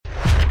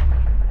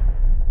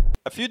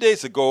A few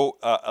days ago,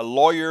 a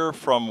lawyer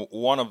from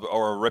one of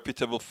our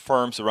reputable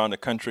firms around the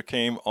country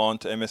came on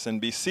to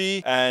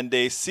MSNBC, and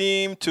they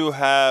seem to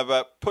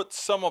have put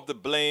some of the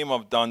blame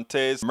of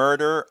Daunte's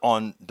murder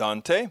on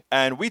Daunte,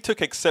 and we took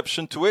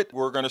exception to it.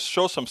 We're going to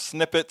show some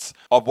snippets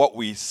of what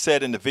we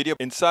said in the video.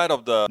 Inside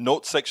of the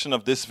notes section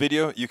of this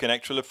video, you can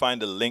actually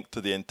find a link to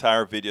the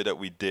entire video that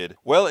we did.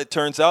 Well, it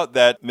turns out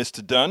that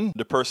Mr. Dunn,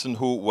 the person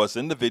who was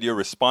in the video,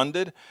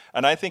 responded,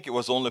 and I think it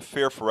was only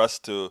fair for us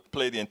to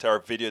play the entire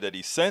video that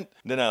he sent.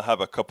 Then I'll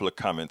have a couple of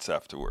comments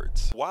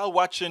afterwards. While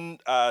watching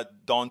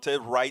Daunte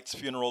Wright's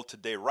funeral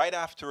today, right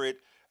after it,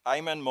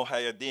 Ayman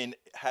Mohayedin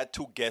had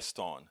two guests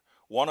on.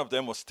 One of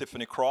them was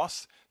Tiffany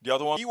Cross. The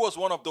other one, he was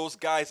one of those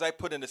guys I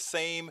put in the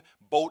same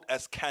boat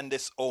as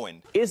Candace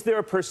Owen. Is there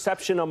a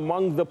perception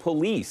among the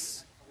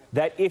police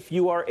that if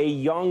you are a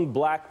young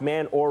black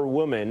man or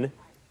woman,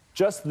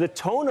 just the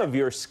tone of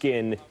your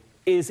skin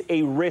is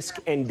a risk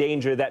and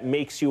danger that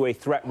makes you a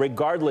threat,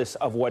 regardless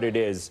of what it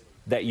is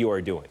that you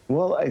are doing?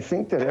 Well, I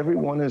think that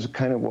everyone is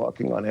kind of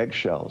walking on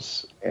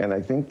eggshells. And I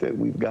think that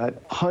we've got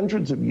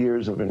hundreds of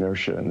years of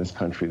inertia in this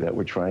country that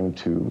we're trying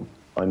to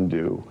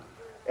undo.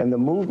 And the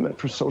movement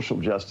for social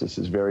justice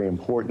is very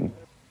important.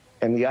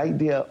 And the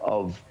idea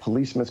of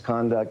police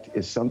misconduct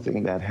is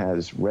something that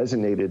has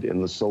resonated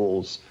in the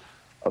souls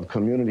of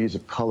communities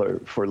of color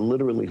for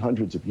literally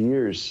hundreds of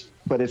years.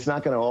 But it's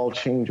not going to all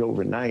change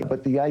overnight.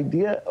 But the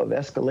idea of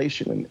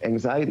escalation and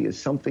anxiety is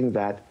something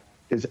that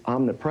is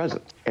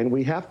omnipresent. And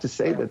we have to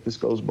say that this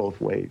goes both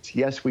ways.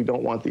 Yes, we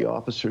don't want the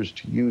officers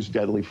to use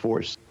deadly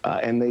force,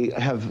 and they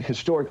have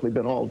historically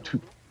been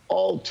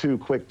all too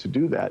quick to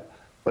do that.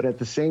 But at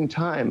the same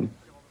time,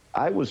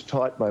 I was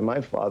taught by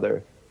my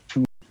father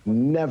to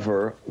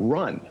never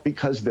run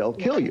because they'll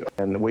kill you.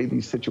 And the way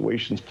these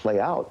situations play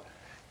out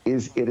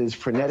is it is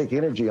frenetic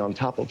energy on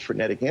top of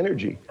frenetic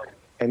energy.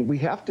 And we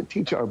have to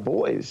teach our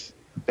boys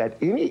that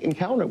any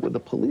encounter with a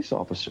police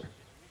officer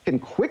can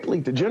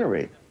quickly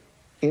degenerate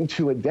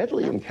into a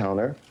deadly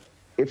encounter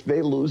if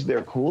they lose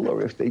their cool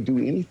or if they do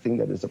anything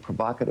that is a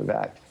provocative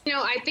act. You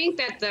know, I think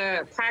that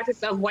the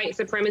practice of white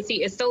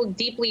supremacy is so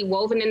deeply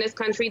woven in this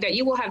country that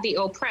you will have the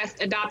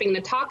oppressed adopting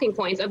the talking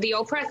points of the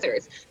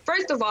oppressors.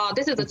 First of all,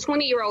 this is a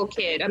 20-year-old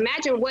kid.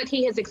 Imagine what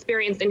he has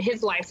experienced in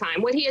his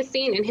lifetime, what he has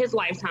seen in his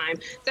lifetime.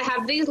 To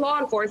have these law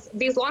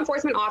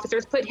enforcement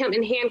officers put him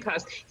in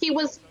handcuffs, he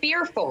was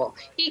fearful.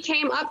 He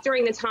came up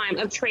during the time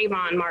of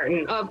Trayvon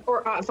Martin, of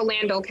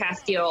Philando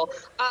Castile,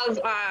 of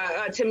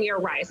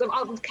Tamir Rice,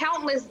 of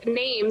countless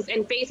names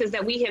and faces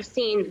that we have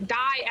seen die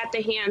at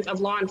the hands of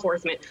law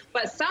enforcement.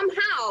 But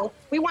somehow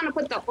we want to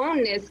put the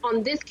onus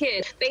on this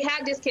kid. They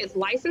had this kid's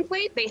license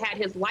plate, they had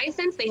his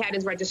license, they had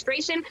his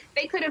registration.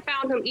 They could have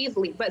found him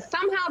easily. But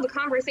somehow the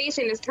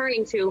conversation is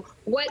turning to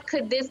what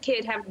could this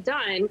kid have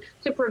done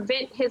to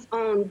prevent his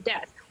own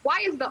death?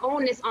 Why is the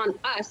onus on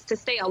us to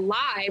stay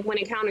alive when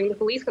encountering the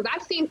police? Because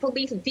I've seen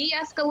police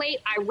de-escalate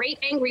irate,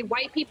 angry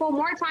white people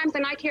more times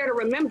than I care to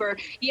remember,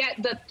 yet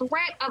the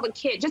threat of a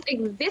kid just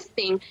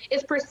existing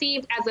is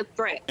perceived as a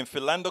threat. And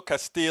Philando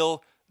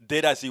Castile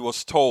did as he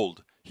was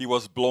told. He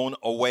was blown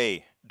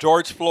away.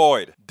 George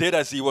Floyd did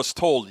as he was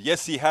told.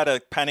 Yes, he had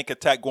a panic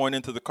attack going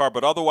into the car,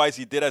 but otherwise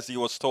he did as he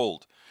was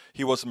told.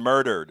 He was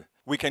murdered.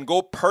 We can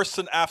go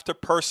person after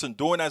person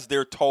doing as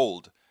they're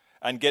told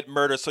and get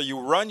murdered. So you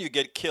run, you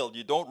get killed.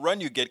 You don't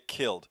run, you get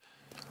killed.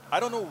 I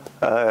don't know.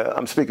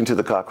 I'm speaking to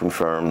the Cochran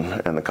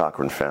firm and the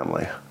Cochran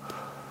family.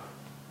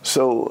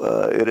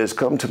 So it has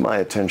come to my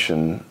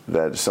attention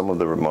that some of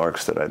the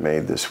remarks that I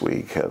made this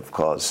week have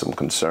caused some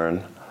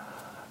concern.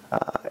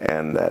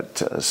 And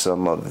that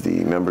some of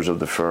the members of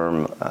the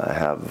firm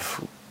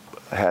have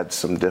had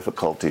some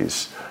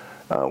difficulties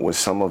with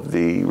some of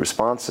the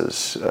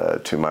responses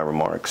to my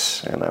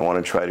remarks. And I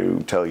want to try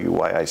to tell you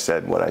why I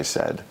said what I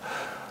said.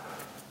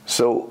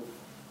 So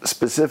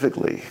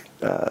specifically,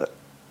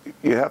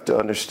 you have to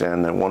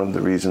understand that one of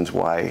the reasons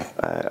why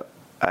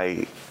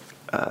I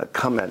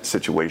come at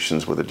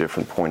situations with a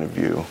different point of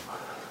view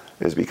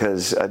is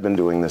because I've been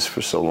doing this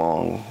for so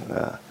long.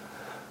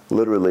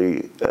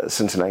 Literally,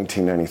 since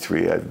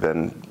 1993, I've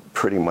been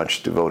pretty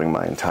much devoting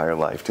my entire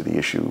life to the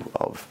issue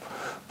of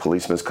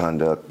police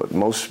misconduct, but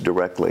most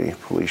directly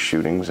police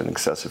shootings and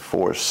excessive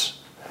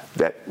force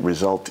that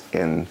result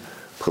in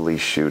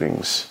police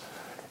shootings.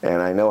 And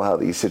I know how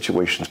these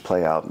situations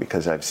play out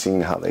because I've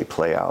seen how they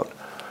play out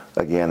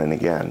again and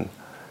again.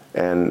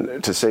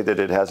 And to say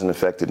that it hasn't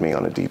affected me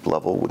on a deep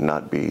level would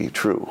not be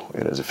true.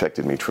 It has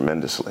affected me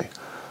tremendously.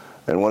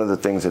 And one of the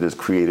things that has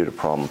created a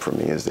problem for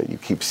me is that you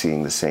keep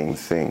seeing the same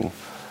thing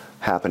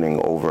happening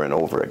over and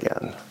over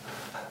again.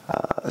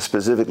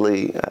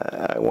 Specifically,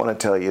 I want to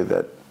tell you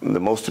that the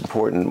most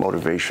important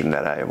motivation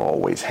that I have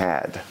always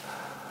had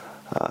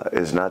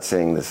is not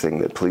saying the thing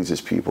that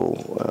pleases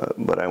people,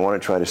 but I want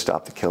to try to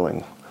stop the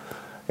killing.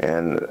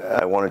 And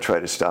I want to try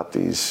to stop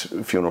these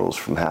funerals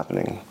from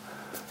happening.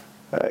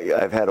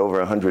 I've had over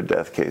 100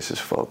 death cases,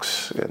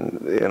 folks,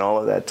 and in all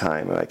of that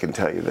time, I can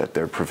tell you that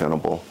they're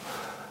preventable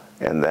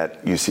and that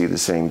you see the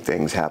same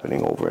things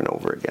happening over and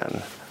over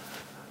again.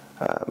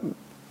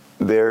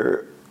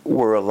 There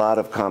were a lot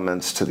of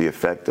comments to the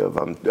effect of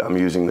I'm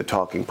using the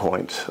talking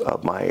points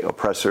of my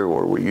oppressor,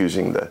 or we're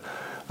using the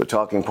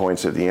talking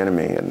points of the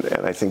enemy, and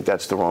I think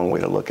that's the wrong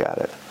way to look at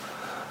it.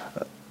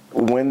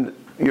 When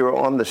you're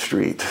on the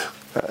street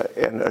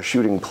and a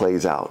shooting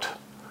plays out,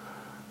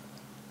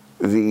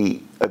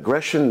 the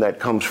aggression that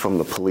comes from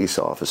the police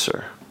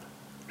officer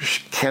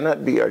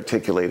cannot be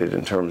articulated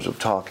in terms of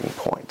talking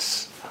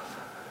points.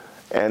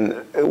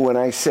 And when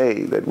I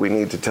say that we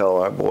need to tell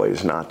our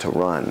boys not to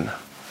run,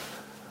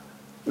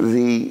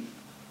 the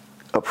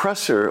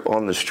oppressor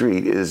on the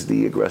street is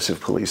the aggressive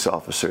police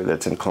officer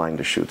that's inclined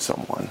to shoot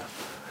someone.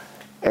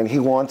 And he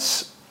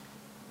wants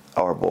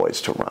our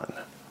boys to run.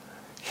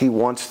 He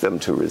wants them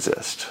to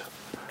resist.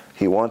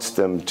 He wants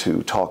them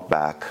to talk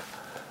back.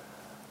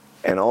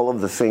 And all of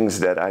the things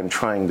that I'm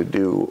trying to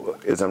do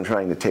is I'm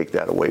trying to take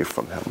that away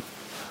from him.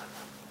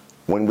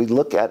 When we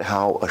look at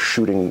how a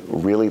shooting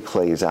really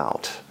plays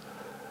out,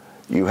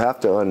 you have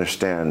to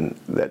understand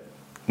that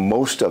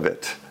most of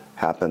it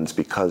happens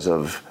because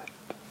of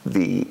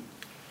the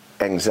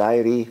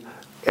anxiety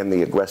and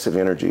the aggressive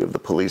energy of the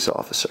police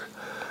officer.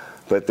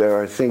 But there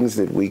are things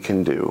that we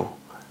can do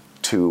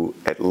to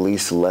at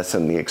least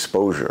lessen the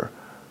exposure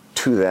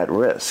to that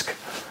risk.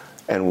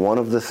 And one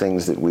of the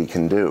things that we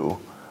can do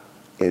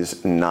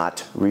is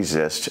not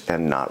resist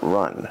and not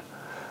run.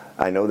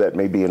 I know that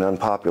may be an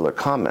unpopular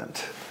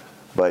comment,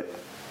 but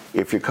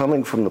if you're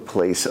coming from the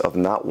place of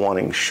not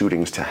wanting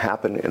shootings to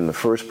happen in the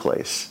first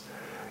place,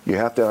 you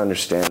have to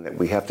understand that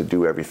we have to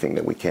do everything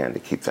that we can to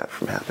keep that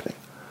from happening.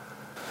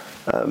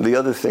 The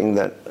other thing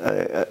that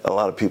a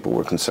lot of people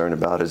were concerned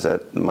about is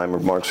that my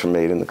remarks were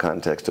made in the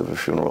context of a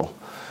funeral.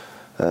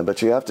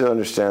 But you have to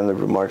understand the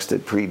remarks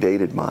that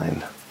predated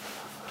mine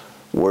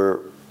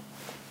were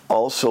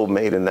also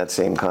made in that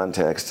same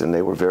context, and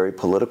they were very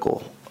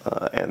political,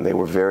 and they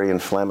were very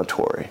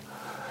inflammatory.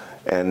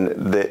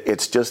 And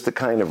it's just the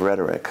kind of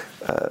rhetoric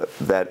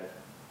that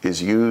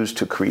is used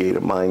to create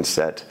a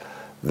mindset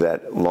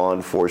that law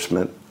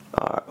enforcement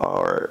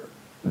are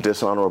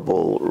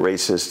dishonorable,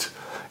 racist,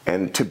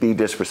 and to be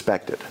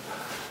disrespected.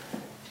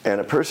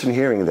 And a person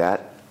hearing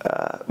that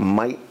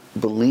might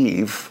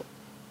believe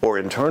or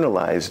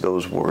internalize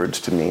those words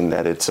to mean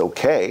that it's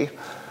okay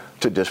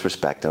to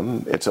disrespect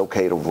them, it's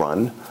okay to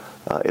run,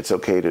 it's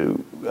okay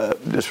to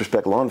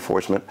disrespect law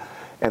enforcement,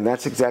 and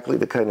that's exactly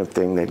the kind of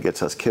thing that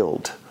gets us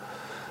killed.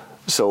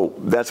 So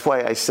that's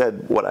why I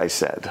said what I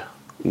said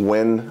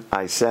when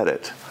I said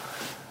it.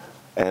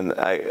 And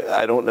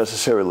I don't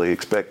necessarily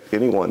expect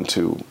anyone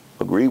to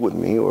agree with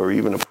me or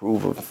even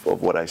approve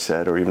of what I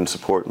said or even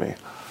support me.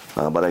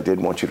 But I did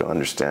want you to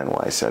understand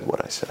why I said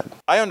what I said.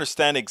 I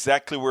understand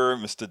exactly where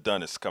Mr.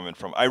 Dunn is coming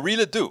from. I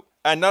really do.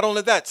 And not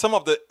only that, some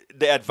of the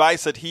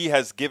advice that he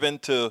has given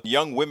to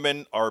young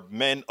women or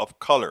men of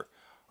color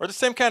are the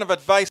same kind of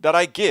advice that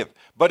I give,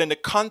 but in the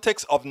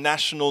context of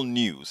national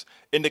news,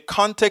 in the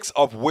context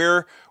of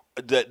where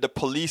the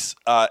police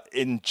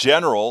in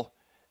general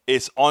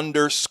is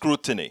under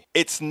scrutiny.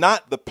 It's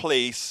not the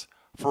place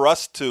for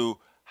us to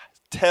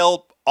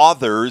tell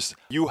others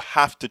you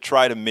have to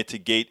try to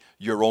mitigate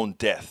your own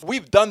death.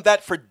 We've done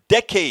that for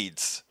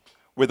decades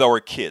with our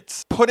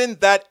kids. Putting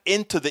that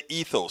into the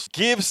ethos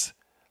gives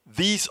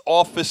these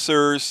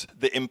officers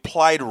the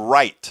implied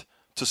right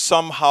to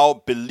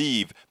somehow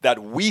believe that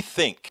we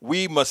think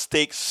we must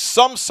take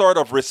some sort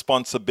of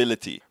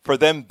responsibility for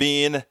them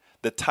being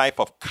the type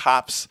of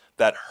cops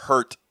that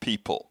hurt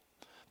people,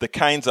 the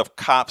kinds of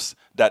cops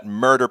that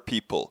murder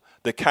people,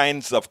 the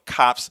kinds of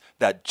cops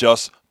that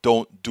just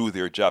don't do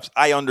their jobs.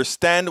 I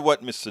understand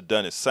what Mr.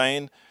 Dunn is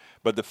saying,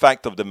 but the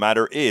fact of the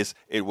matter is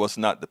it was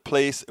not the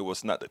place, it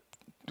was not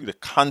the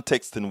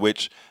context in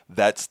which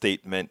that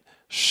statement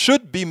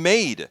should be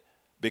made,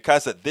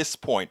 because at this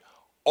point,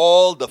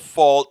 all the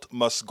fault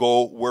must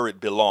go where it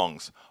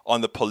belongs,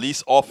 on the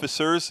police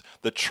officers,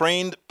 the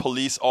trained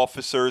police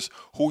officers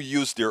who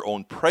use their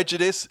own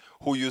prejudice,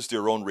 who use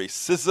their own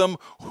racism,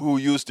 who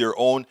use their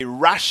own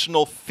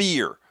irrational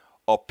fear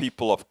of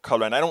people of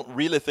color. And I don't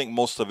really think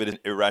most of it is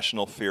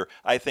irrational fear.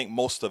 I think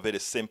most of it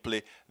is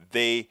simply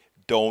they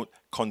don't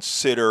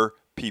consider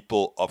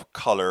people of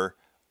color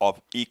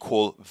of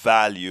equal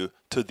value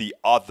to the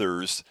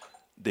others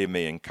they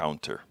may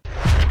encounter.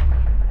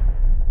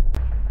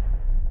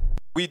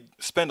 We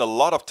spend a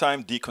lot of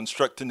time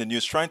deconstructing the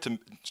news, trying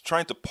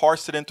to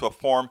parse it into a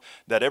form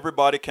that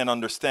everybody can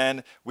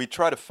understand. We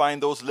try to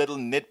find those little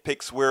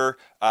nitpicks where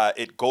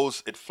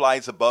it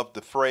flies above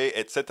the fray,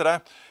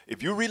 etc.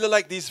 If you really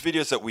like these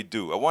videos that we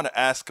do, I want to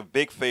ask a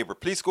big favor.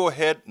 Please go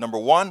ahead, number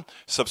one,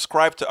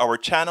 subscribe to our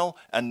channel,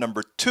 and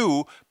number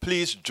two,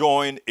 please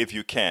join if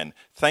you can.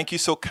 Thank you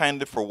so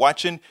kindly for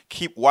watching.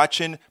 Keep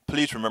watching.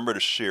 Please remember to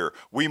share.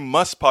 We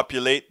must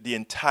populate the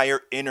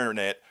entire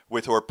internet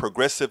with our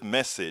progressive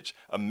message,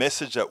 a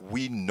message that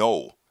we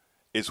know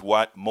is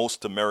what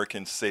most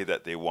Americans say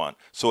that they want.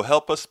 So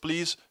help us,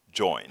 please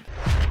join.